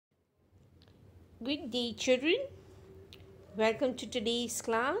Good day, children. Welcome to today's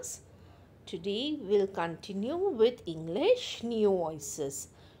class. Today we'll continue with English New Voices.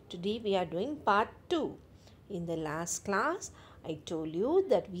 Today we are doing part 2. In the last class, I told you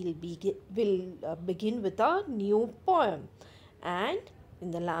that we'll begin with a new poem. And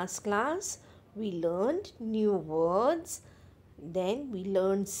in the last class, we learned new words. Then we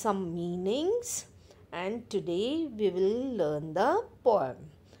learned some meanings. And today we will learn the poem.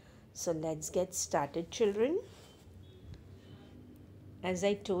 So let's get started, children. As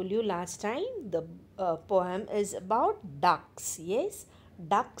I told you last time, the poem is about ducks. Yes,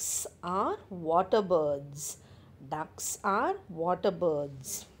 ducks are water birds. Ducks are water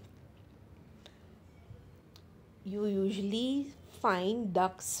birds. You usually find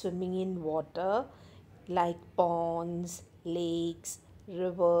ducks swimming in water like ponds, lakes,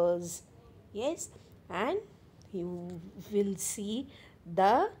 rivers. Yes, and you will see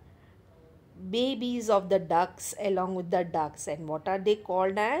the babies of the ducks along with the ducks. And what are they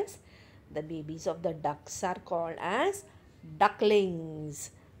called as? The babies of the ducks are called as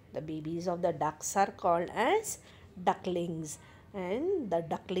ducklings. The babies of the ducks are called as ducklings. And the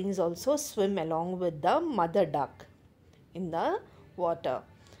ducklings also swim along with the mother duck in the water.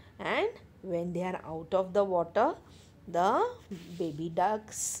 And when they are out of the water, the baby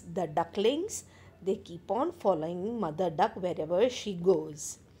ducks, the ducklings, they keep on following mother duck wherever she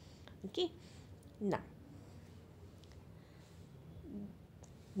goes. Okay.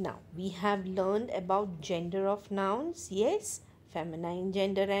 Now we have learned about gender of nouns. Yes, feminine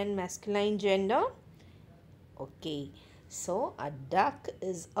gender and masculine gender. Okay, so a duck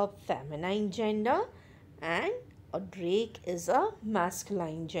is a feminine gender and a drake is a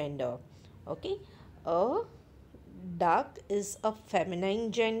masculine gender. Okay, a duck is a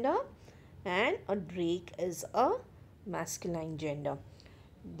feminine gender and a drake is a masculine gender.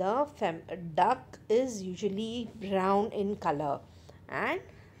 The duck is usually brown in color and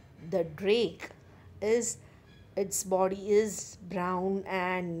the drake is, its body is brown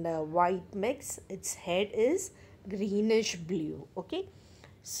and white mix. Its head is greenish blue. Okay,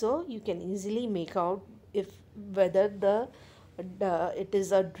 so you can easily make out if whether it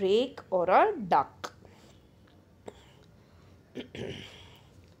is a drake or a duck.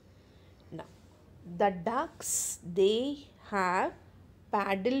 Now the ducks, they have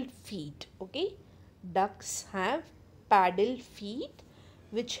paddle feet. Okay, ducks have paddle feet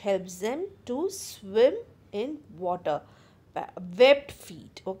which helps them to swim in water. Webbed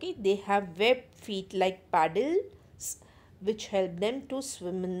feet. Okay, they have webbed feet like paddles which help them to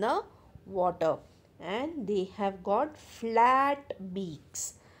swim in the water. And they have got flat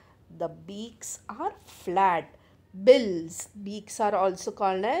beaks. The beaks are flat. Bills, beaks are also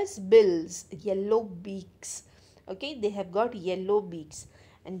called as bills, yellow beaks. Okay, they have got yellow beaks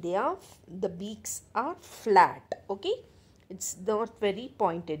and the beaks are flat. Okay, it's not very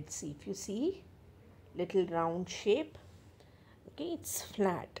pointed. See, if you see, little round shape. Okay, it's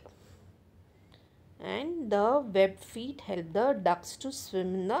flat. And the webbed feet help the ducks to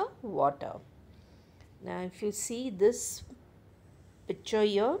swim in the water. Now if you see this picture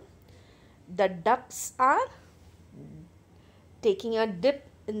here, the ducks are taking a dip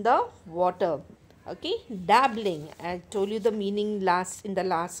in the water. Okay, dabbling. I told you the meaning in the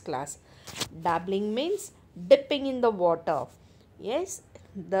last class. Dabbling means dipping in the water. Yes,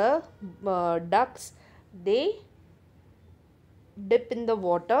 the ducks, they dip in the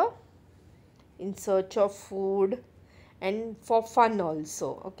water in search of food and for fun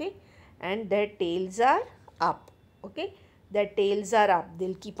also. Okay, and their tails are up. Okay, their tails are up.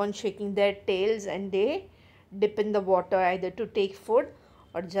 They'll keep on shaking their tails and they dip in the water either to take food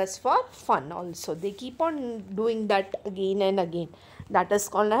or just for fun also. They keep on doing that again and again. That is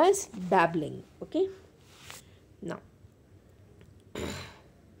called as dabbling. Okay, now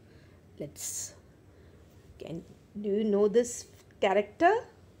do you know this character?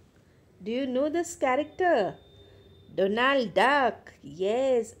 Do you know this character? Donald Duck.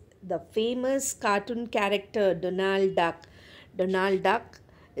 Yes, the famous cartoon character Donald Duck. Donald Duck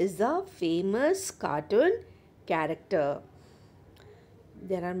is a famous cartoon character.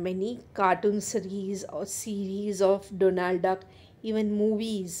 There are many cartoon series of Donald Duck, even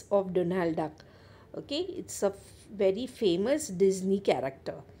movies of Donald Duck. Okay, it's a very famous Disney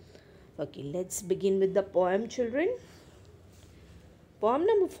character. Okay, let's begin with the poem, children. Poem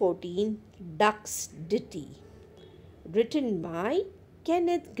number 14, Duck's Ditty, written by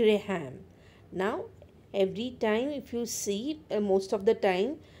Kenneth Graham. Now, every time if you see, most of the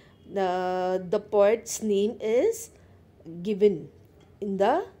time, the poet's name is given in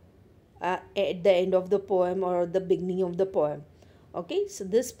the at the end of the poem or the beginning of the poem. Okay, so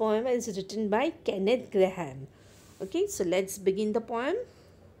this poem is written by Kenneth Grahame. Okay, so let's begin the poem.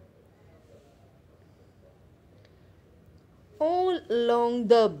 All along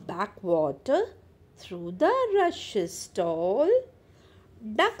the backwater, through the rushes tall,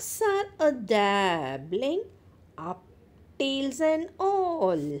 ducks are a dabbling, up tails and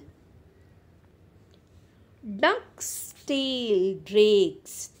all. Duck's tail,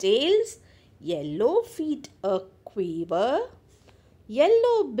 drake's tails, yellow feet a quiver,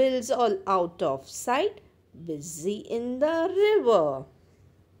 yellow bills all out of sight, busy in the river.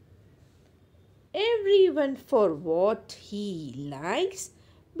 Everyone for what he likes,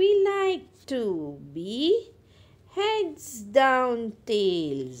 we like to be, heads down,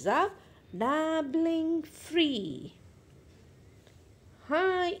 tails up, dabbling free.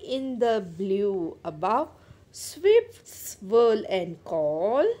 High in the blue above, swifts whirl and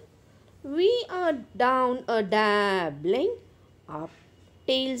call, we are down a dabbling, up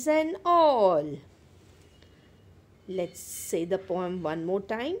tails and all. Let's say the poem one more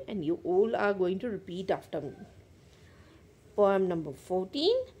time and you all are going to repeat after me. Poem number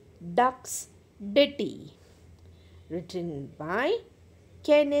 14, Duck's Ditty, written by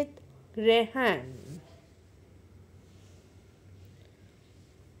Kenneth Grahame.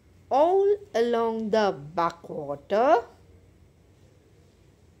 All along the backwater,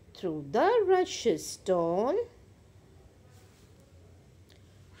 through the rushes tall,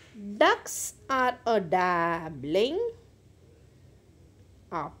 ducks are a dabbling,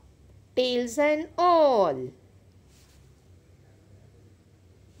 up tails and all.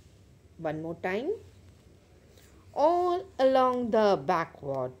 One more time. All along the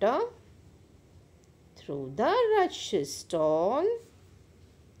backwater, through the rushes tall,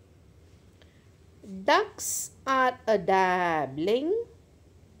 ducks are a dabbling,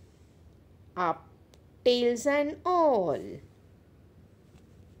 up tails and all.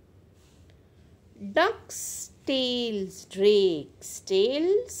 Duck's tails, drake's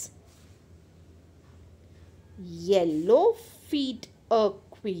tails, yellow feet a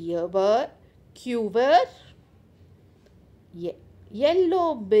quiver,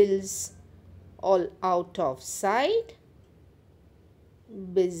 yellow bills all out of sight,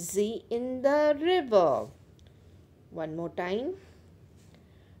 busy in the river. One more time.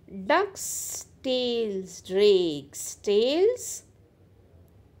 Duck's tails, drake's tails,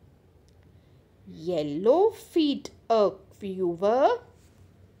 yellow feet a quiver,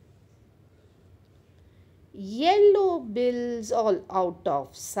 yellow bills all out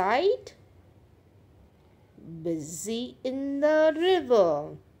of sight, busy in the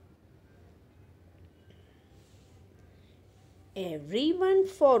river. Everyone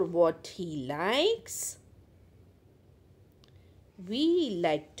for what he likes, we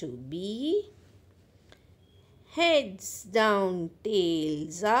like to be, heads down,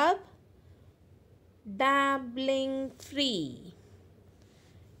 tails up, dabbling free.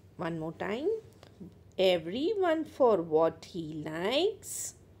 One more time. Everyone for what he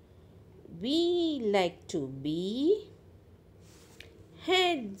likes, we like to be,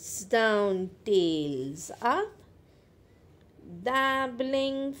 heads down, tails up,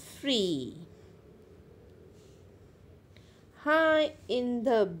 dabbling free. High in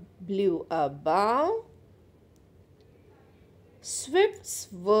the blue above, swifts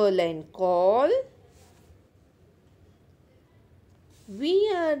whirl and call,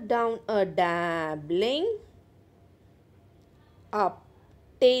 we are down a dabbling, up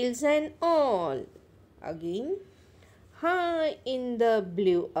tails and all. Again. High in the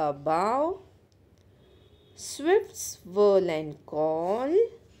blue above, swifts whirl and call,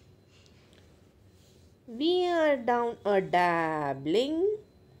 we are down a dabbling,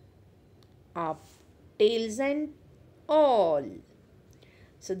 up tails and all.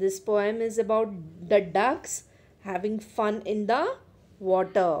 So this poem is about the ducks having fun in the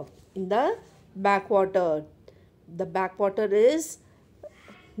water, in the backwater. The backwater is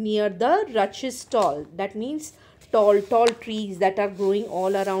near the rushes tall. That means tall trees that are growing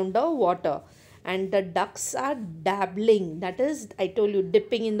all around the water. And the ducks are dabbling. That is, I told you,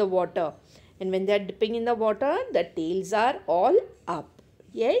 dipping in the water. And when they are dipping in the water, the tails are all up.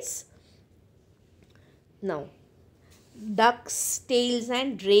 Yes? Now, duck's tails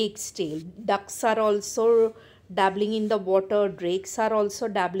and drake's tail. Ducks are also dabbling in the water. Drakes are also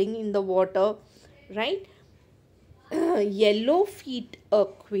dabbling in the water. Right? Yellow feet a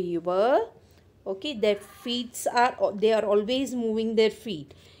quiver. Okay, their feet are, they are always moving their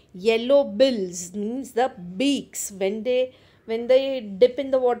feet. Yellow bills means the beaks. When they dip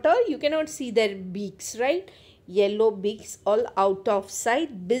in the water, you cannot see their beaks, right? Yellow beaks all out of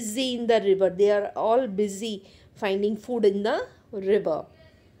sight, busy in the river. They are all busy finding food in the river.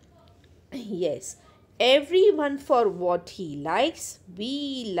 Yes, everyone for what he likes,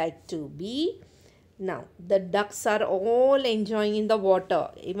 we like to be. Now, the ducks are all enjoying in the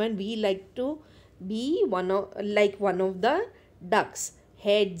water. Even we like to be one of the ducks.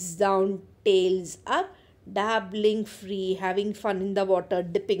 Heads down, tails up, dabbling free, having fun in the water,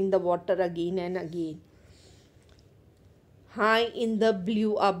 dipping the water again and again. High in the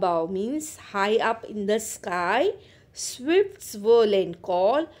blue above means high up in the sky. Swifts whirl and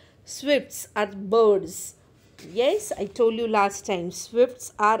call. Swifts are birds. Yes, I told you last time.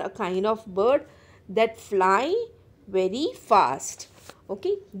 Swifts are a kind of bird that fly very fast.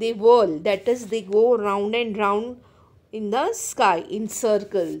 Okay, they whirl, that is, they go round and round in the sky in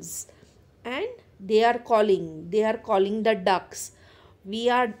circles, and they are calling the ducks. We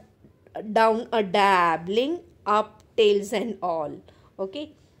are down a dabbling, up tails and all.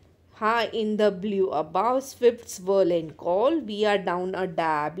 Okay, high in the blue above, swifts whirl and call. We are down a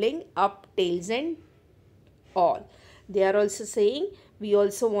dabbling, up tails and all. They are also saying we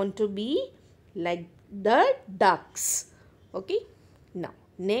also want to be like the ducks. Okay, now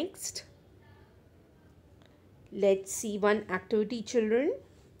next, let's see one activity, children.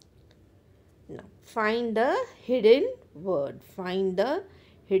 Now find the hidden word. Find the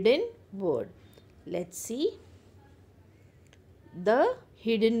hidden word. Let's see the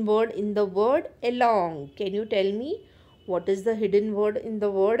hidden word in the word along. Can you tell me what is the hidden word in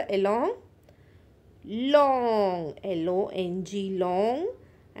the word along? Long, L-O-N-G, long,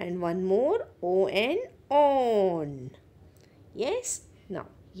 and one more, O-N, on. Yes, now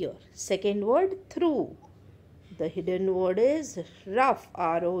here, second word, through. The hidden word is rough,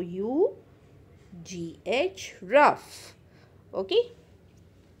 R-O-U-G-H, rough. Okay,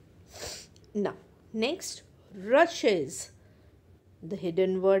 now next, rushes. The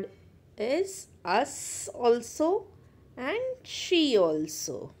hidden word is us also and she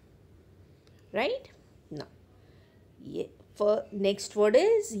also. Right? Now, for next word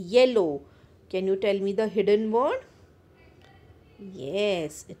is yellow. Can you tell me the hidden word?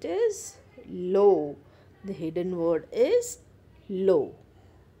 Yes, it is low. The hidden word is low.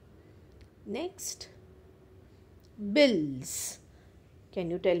 Next, bills.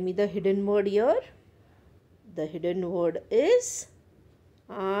 Can you tell me the hidden word here? The hidden word is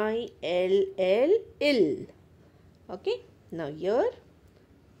I-L-L, ill. Okay, now here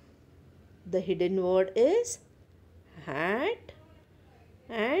the hidden word is hat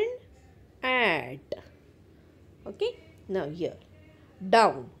and at. Okay, now here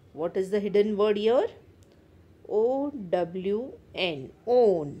down. What is the hidden word here? O-W-N,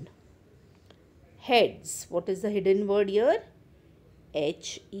 own. Heads. What is the hidden word here?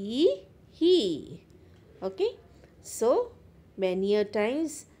 H-E, he. Okay, so many a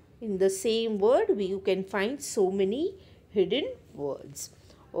times in the same word you can find so many hidden words.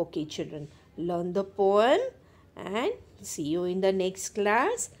 Okay, children, learn the poem and see you in the next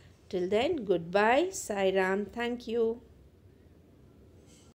class. Till then, goodbye. Sai Ram. Thank you.